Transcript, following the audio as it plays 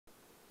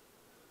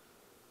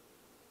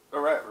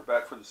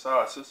the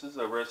sauce. This is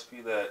a recipe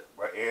that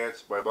my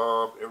aunts, my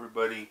mom,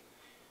 everybody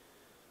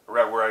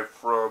around where I'm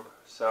from,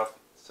 south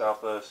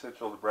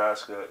central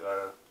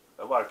Nebraska,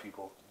 a lot of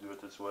people do it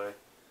this way.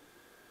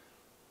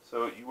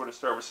 So you want to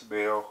start with some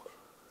mayo.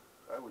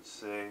 I would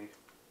say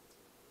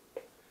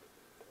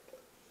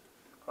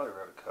probably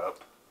around a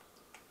cup.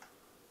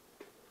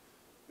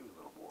 Maybe a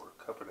little more,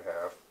 cup and a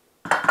half.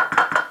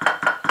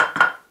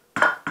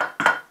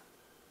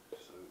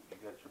 So you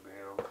got your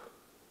mayo.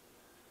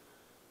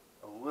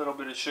 A little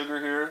bit of sugar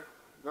here.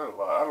 Not a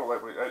lot. I don't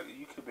like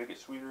you could make it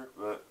sweeter,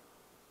 but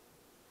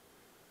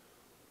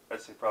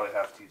I'd say probably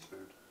half a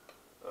teaspoon.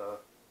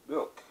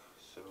 Milk.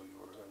 So you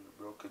want to have your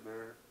milk in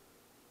there.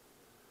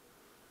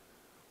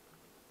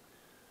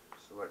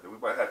 So like we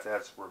might have to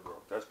add some more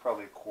milk. That's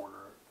probably a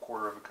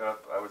quarter of a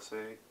cup, I would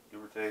say,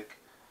 give or take.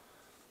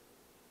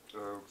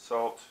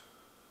 Salt,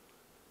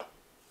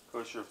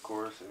 kosher, of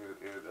course, and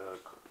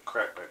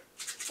cracked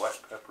black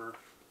pepper.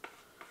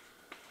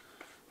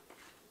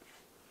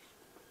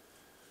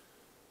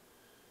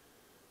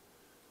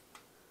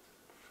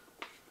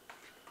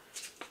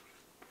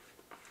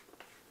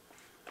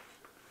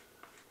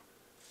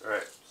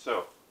 Alright,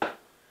 so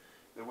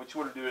then what you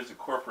want to do is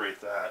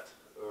incorporate that.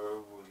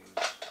 We'll use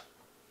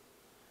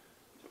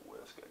a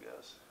whisk, I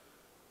guess.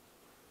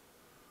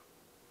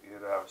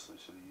 And obviously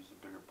should have used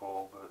a bigger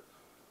bowl, but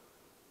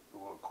it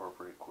will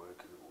incorporate quick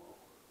and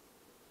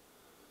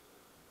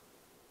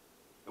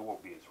it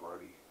won't be as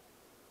runny.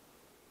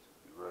 It's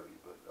going to be runny,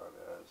 but not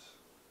as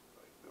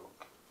like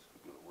milk. It's going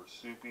to be a little more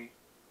soupy,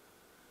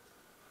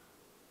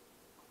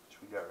 which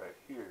we got right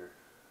here.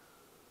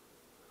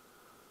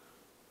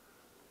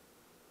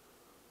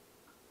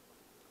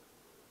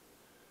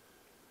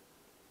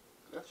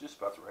 That's just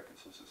about the right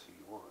consistency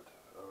you want.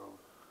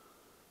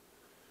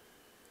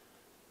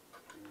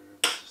 Here,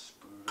 just a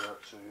spoon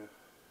out, show you.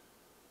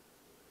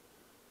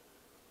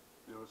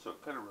 You know, so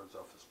it kind of runs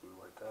off the spoon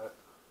like that.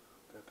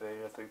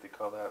 Pepe, I think they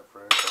call that in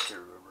French. I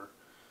can't remember.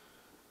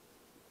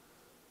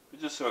 But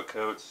just so it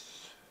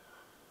coats.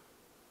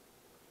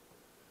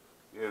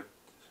 And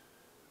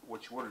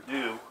what you want to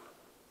do,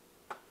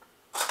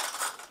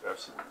 I've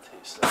seen it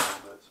taste that a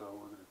little bit, so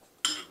we're going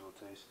to give it a little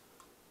taste.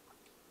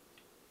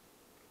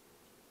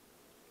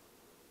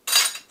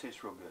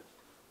 Tastes real good.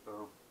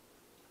 So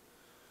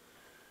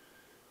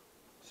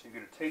you're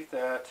going to take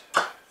that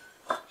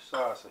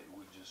sauce that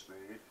we just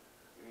made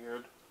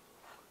and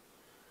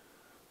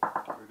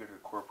we're going to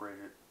incorporate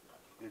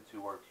it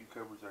into our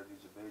cucumbers. I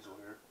need some basil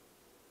here.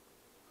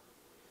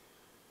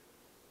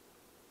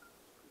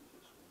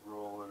 Just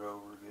roll it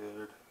over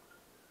good.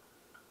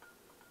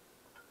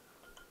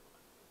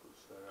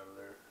 Push that out of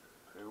there.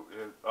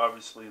 And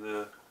obviously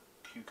the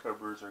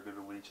cucumbers are going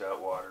to leach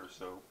out water,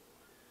 so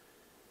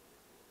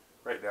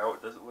right now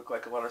it doesn't look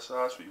like a lot of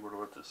sauce, but you want to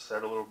let this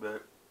set a little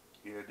bit,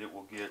 and it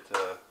will get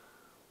more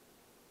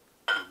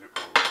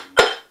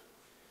ready.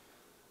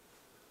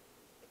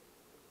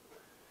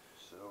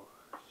 So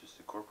just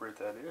incorporate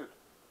that in.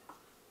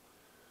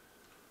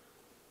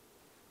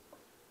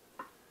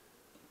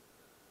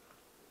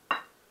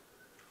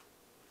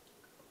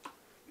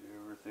 Get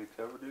everything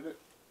covered in it.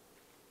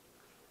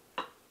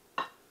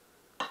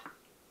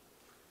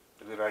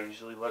 And then I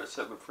usually let it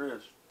sit in the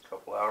fridge a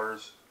couple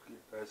hours, get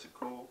nice and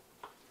cool.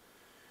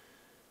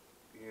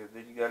 And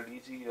then you got an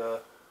easy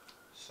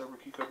summer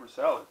cucumber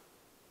salad,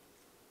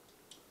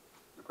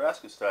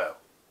 Nebraska style.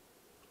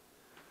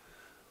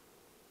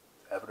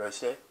 Have a nice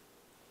day.